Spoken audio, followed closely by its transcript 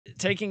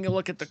taking a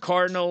look at the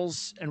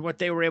Cardinals and what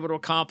they were able to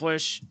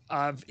accomplish,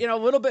 a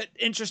little bit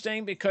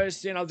interesting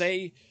because,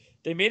 they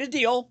made a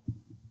deal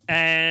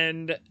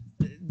and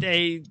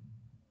they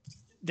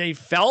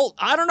felt,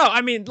 I don't know.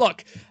 I mean,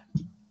 look,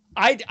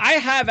 I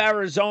have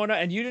Arizona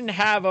and you didn't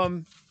have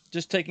them.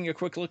 Just taking a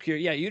quick look here.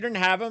 Yeah, you didn't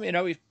have them.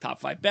 Top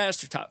 5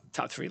 best or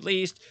top 3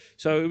 least.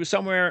 So it was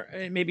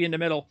somewhere maybe in the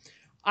middle.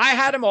 I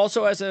had him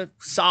also as a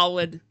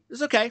solid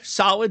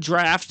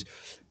draft.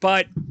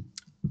 But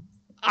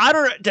I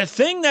don't know. The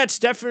thing that's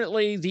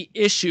definitely the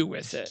issue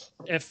with it,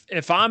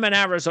 if I'm an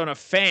Arizona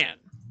fan,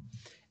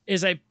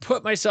 is I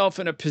put myself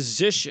in a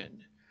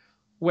position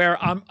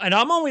where I'm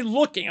only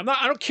looking.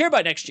 I don't care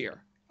about next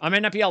year. I may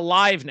not be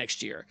alive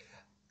next year.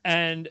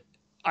 And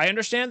I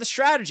understand the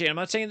strategy. I'm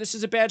not saying this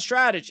is a bad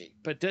strategy,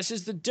 but this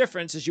is the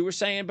difference, as you were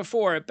saying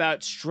before,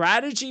 about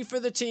strategy for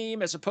the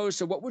team as opposed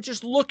to what we're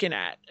just looking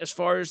at as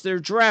far as their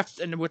draft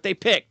and what they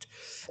picked.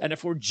 And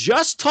if we're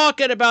just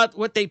talking about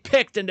what they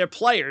picked and their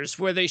players,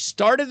 where they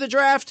started the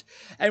draft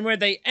and where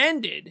they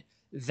ended,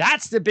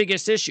 that's the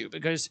biggest issue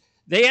because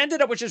they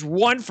ended up with just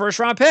 1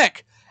 first-round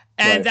pick.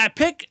 And that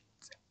pick,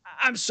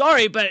 I'm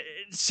sorry, but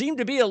it seemed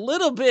to be a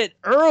little bit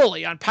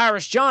early on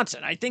Paris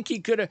Johnson. I think he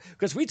could have,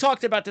 because we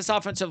talked about this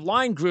offensive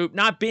line group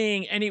not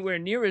being anywhere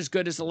near as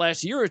good as the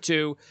last year or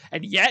two,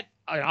 and yet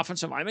an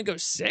offensive lineman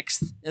goes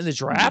 6th in the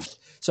draft.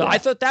 So I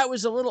thought that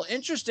was a little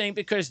interesting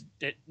because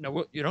you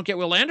don't get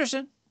Will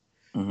Anderson.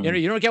 Mm-hmm.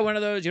 You don't get one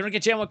of those. You don't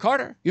get Jalen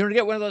Carter. You don't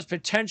get one of those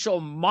potential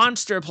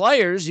monster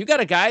players. You got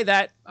a guy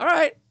that, all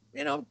right,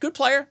 good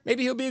player.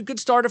 Maybe he'll be a good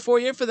starter for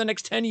you for the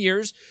next 10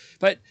 years,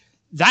 but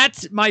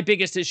that's my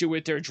biggest issue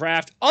with their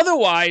draft.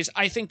 Otherwise,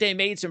 I think they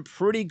made some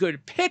pretty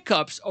good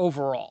pickups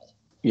overall.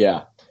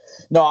 Yeah.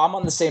 No, I'm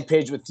on the same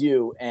page with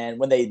you. And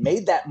when they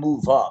made that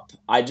move up,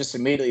 I just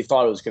immediately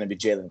thought it was going to be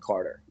Jalen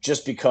Carter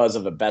just because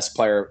of the best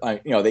player.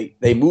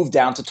 They moved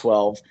down to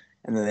 12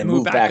 and then they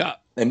moved back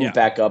up. They moved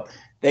back up.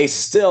 They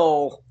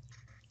still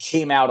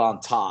came out on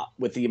top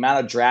with the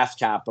amount of draft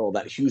capital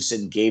that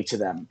Houston gave to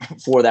them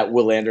for that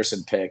Will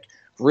Anderson pick.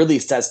 Really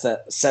sets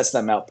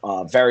them up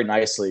very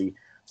nicely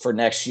for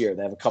next year.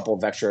 They have a couple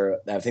of extra,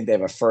 I think they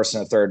have a 1st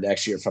and a 3rd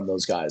next year from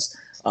those guys.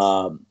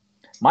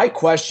 My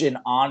question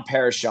on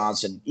Paris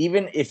Johnson,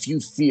 even if you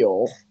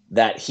feel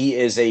that he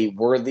is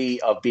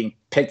worthy of being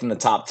picked in the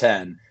top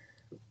 10,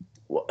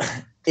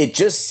 it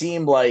just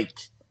seemed like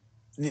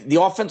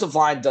the offensive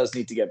line does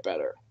need to get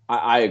better.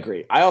 I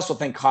agree. I also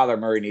think Kyler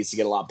Murray needs to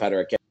get a lot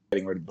better at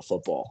getting rid of the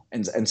football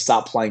and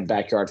stop playing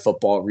backyard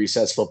football,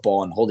 recess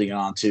football, and holding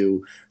on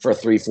to for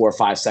 3, 4,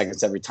 5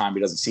 seconds every time he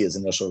doesn't see his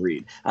initial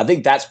read. I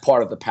think that's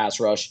part of the pass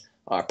rush,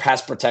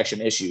 pass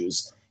protection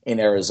issues in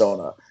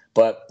Arizona.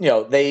 But,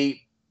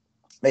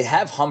 they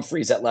have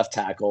Humphreys at left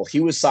tackle. He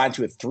was signed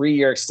to a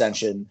 3-year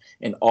extension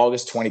in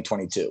August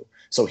 2022.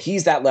 So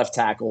he's that left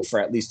tackle for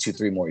at least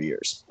 2-3 more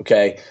years.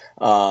 Okay.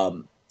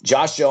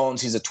 Josh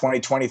Jones, he's a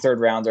 2023rd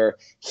rounder.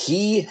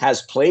 He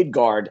has played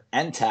guard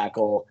and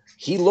tackle.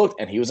 He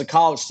was a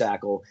college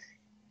tackle.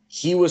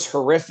 He was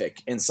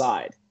horrific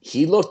inside.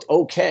 He looked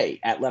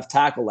okay at left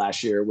tackle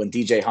last year when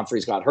DJ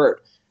Humphreys got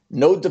hurt.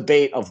 No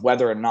debate of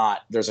whether or not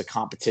there's a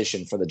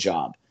competition for the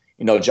job.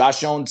 Josh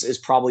Jones is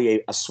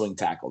probably a swing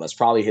tackle. That's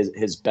probably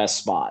his best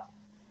spot.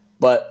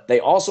 But they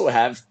also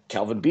have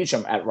Kelvin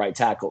Beachum at right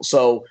tackle.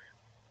 So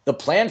the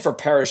plan for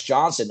Paris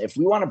Johnson, if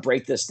we want to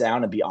break this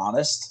down and be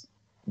honest,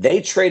 they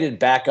traded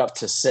back up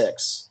to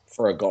 6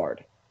 for a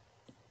guard.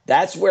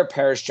 That's where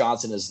Paris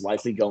Johnson is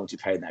likely going to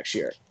play next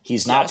year.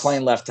 He's not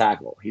playing left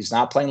tackle. I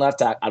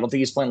don't think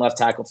he's playing left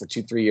tackle for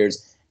 2-3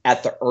 years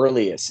at the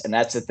earliest. And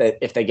that's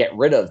if they get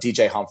rid of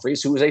DJ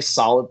Humphreys, who is a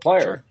solid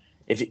player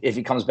if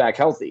he comes back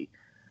healthy.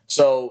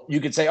 So you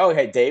could say, oh,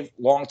 hey, Dave,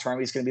 long-term,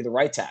 he's going to be the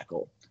right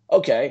tackle.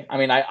 Okay. I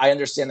mean, I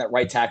understand that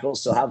right tackles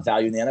still have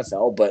value in the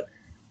NFL, but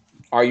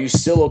are you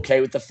still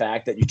okay with the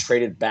fact that you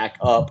traded back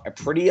up a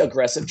pretty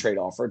aggressive trade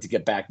offer to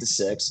get back to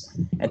 6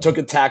 and took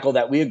a tackle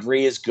that we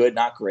agree is good,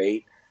 not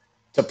great,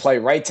 to play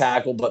right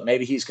tackle, but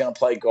maybe he's going to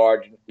play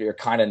guard. You're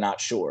kind of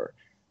not sure.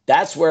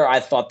 That's where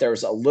I thought there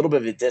was a little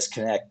bit of a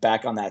disconnect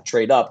back on that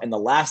trade up. And the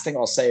last thing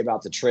I'll say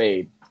about the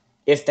trade,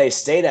 if they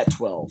stayed at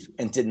 12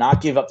 and did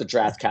not give up the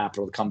draft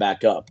capital to come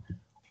back up,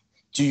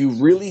 do you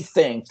really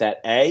think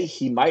that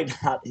he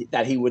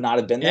would not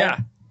have been there? Yeah.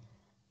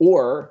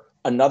 Or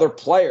another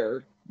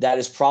player that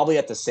is probably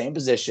at the same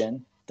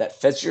position that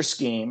fits your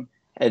scheme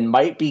and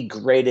might be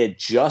graded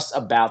just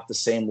about the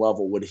same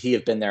level, would he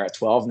have been there at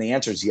 12? And the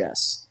answer is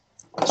yes.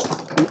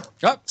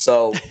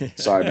 So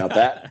sorry about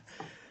that.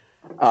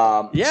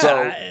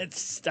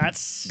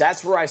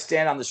 That's where I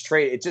stand on this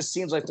trade. It just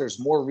seems like there's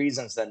more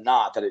reasons than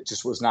not that it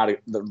just was not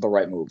the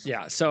right move.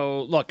 Yeah.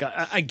 So look,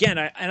 again,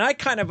 I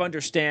kind of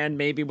understand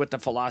maybe what the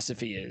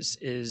philosophy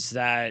is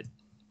that,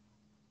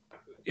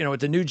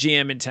 with the new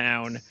GM in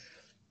town,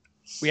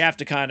 we have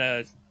to kind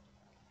of,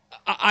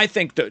 I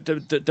think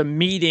the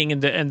meeting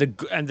and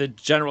the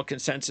general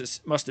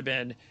consensus must have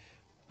been,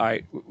 all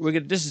right,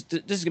 this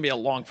is gonna be a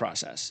long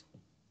process.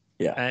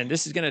 Yeah. And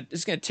this is gonna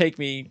take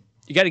me,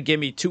 You got to give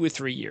me 2 or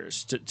 3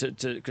 years to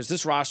because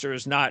this roster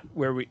is not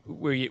where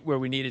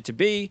we need it to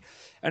be,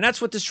 and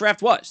that's what this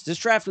draft was. This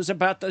draft was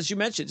about, as you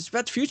mentioned, it's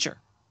about the future.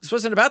 This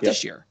wasn't about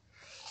this year,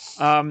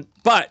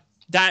 but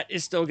that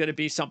is still going to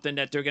be something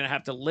that they're going to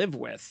have to live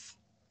with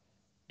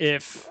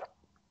if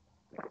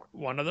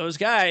one of those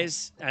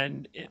guys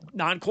and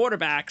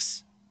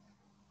non-quarterbacks,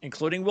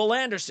 including Will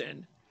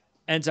Anderson,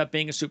 ends up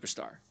being a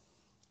superstar.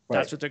 Right.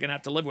 That's what they're going to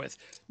have to live with.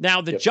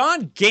 Now, the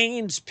John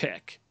Gaines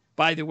pick,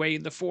 by the way,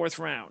 in the 4th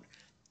round.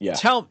 Yeah.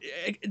 Tell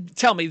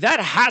me, that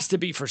has to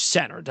be for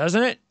center,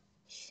 doesn't it?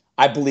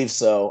 I believe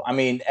so. I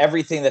mean,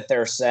 everything that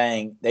they're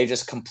saying, they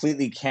just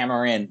completely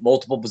camera in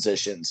multiple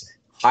positions,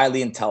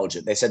 highly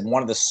intelligent. They said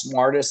one of the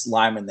smartest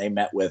linemen they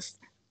met with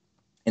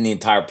in the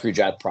entire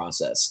pre-draft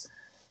process,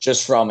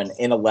 just from an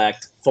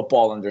intellect,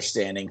 football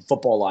understanding,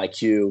 football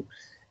IQ.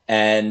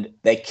 And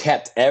they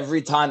kept,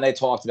 every time they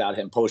talked about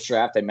him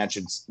post-draft, they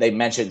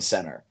mentioned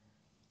center.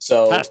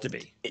 So has to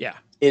be, yeah.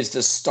 Is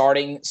the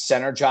starting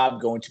center job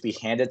going to be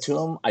handed to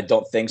him? I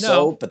don't think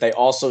so. But they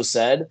also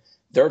said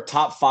their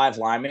top 5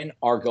 linemen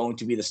are going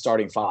to be the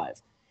starting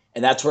 5.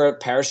 And that's where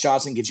Paris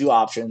Johnson gives you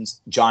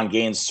options. John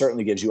Gaines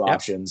certainly gives you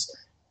options.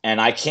 And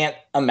I can't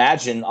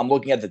imagine, I'm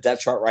looking at the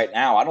depth chart right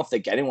now, I don't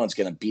think anyone's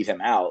going to beat him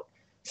out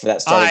for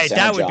that starting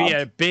center job. That would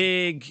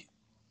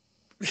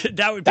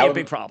be a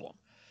big problem.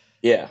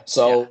 Yeah.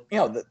 So,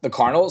 the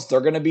Cardinals,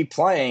 they're going to be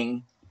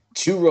playing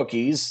 2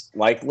 rookies,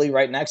 likely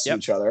right next to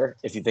each other,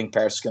 if you think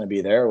Paris is going to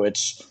be there,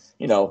 which,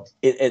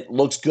 it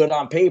looks good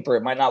on paper.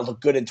 It might not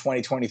look good in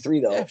 2023,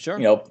 though. Yeah,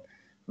 sure.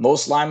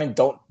 Most linemen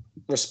don't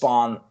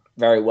respond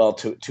very well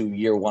to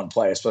year 1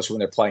 play, especially when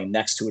they're playing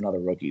next to another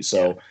rookie.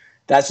 So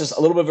that's just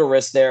a little bit of a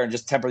risk there, and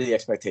just temper the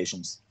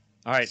expectations.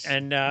 All right.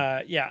 And,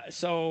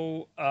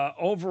 so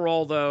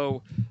overall,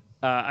 though,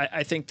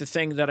 I think the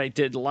thing that I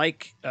did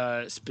like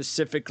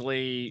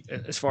specifically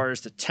as far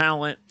as the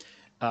talent,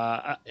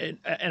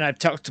 and I've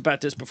talked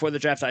about this before the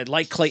draft, I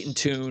like Clayton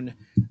Tune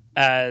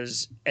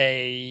as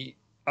a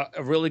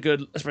really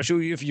good,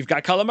 especially if you've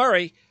got Kyler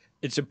Murray.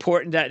 It's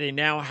important that they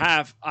now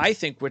have, I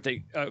think what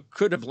they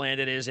could have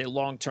landed is a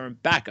long-term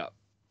backup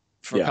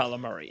for Kyler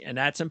Murray, and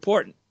that's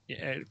important.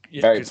 Very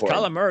important.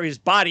 Kyler Murray's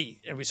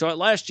body, and we saw it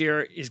last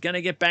year, is going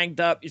to get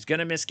banged up. He's going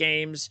to miss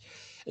games.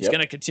 It's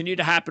going to continue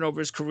to happen over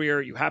his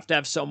career. You have to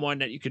have someone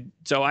that you could.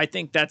 So I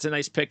think that's a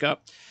nice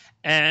pickup.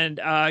 And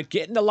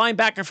getting the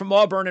linebacker from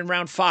Auburn in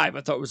round 5,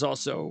 I thought was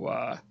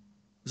also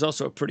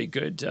a pretty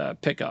good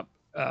pickup.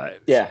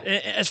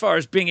 As far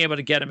as being able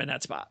to get him in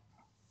that spot.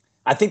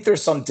 I think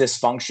there's some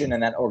dysfunction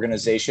in that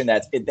organization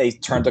that they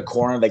turned the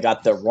corner. They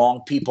got the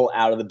wrong people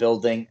out of the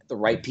building, the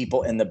right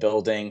people in the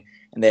building.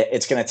 And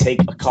it's going to take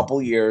a couple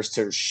years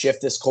to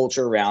shift this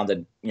culture around.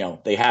 And,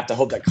 they have to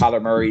hope that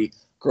Kyler Murray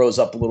grows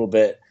up a little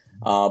bit.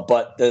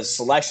 But the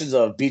selections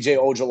of B.J.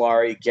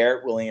 Ojulari,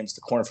 Garrett Williams,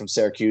 the corner from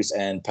Syracuse,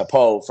 and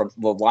Papo, from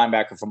the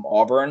linebacker from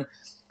Auburn,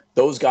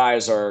 those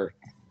guys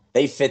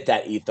they fit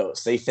that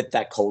ethos. They fit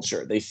that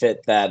culture. They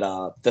fit that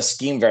the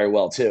scheme very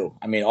well, too.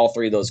 I mean, all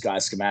 3 of those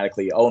guys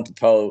schematically. Owen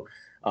Papo,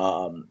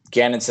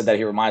 Gannon said that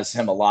he reminds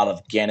him a lot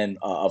of Gannon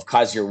of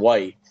Kaiser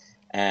White.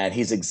 And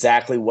he's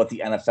exactly what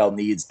the NFL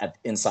needs at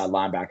the inside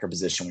linebacker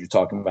position when you're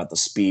talking about the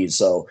speed.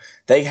 So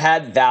they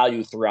had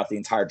value throughout the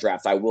entire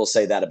draft. I will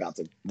say that about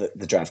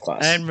the draft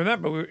class. And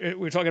remember,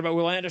 we're talking about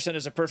Will Anderson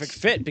as a perfect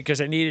fit because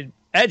they needed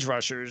edge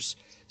rushers.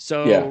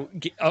 So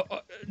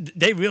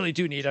they really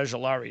do need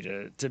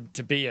Ojulari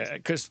to be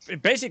because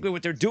basically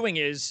what they're doing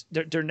is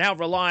they're now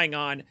relying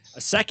on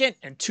a 2nd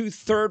and 2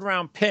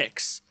 third-round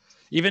picks,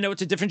 even though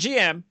it's a different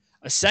GM,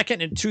 a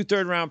 2nd and 2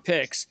 third-round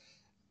picks.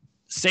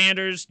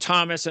 Sanders,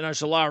 Thomas, and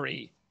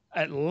Ojulari,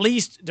 at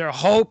least they're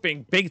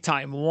hoping big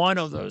time one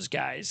of those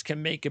guys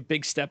can make a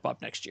big step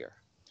up next year.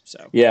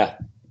 So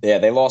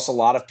they lost a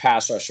lot of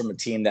pass rush from a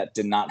team that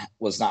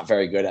was not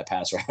very good at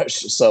pass rush.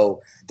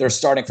 So they're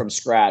starting from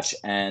scratch,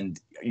 and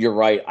you're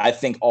right. I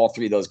think all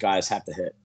 3 of those guys have to hit.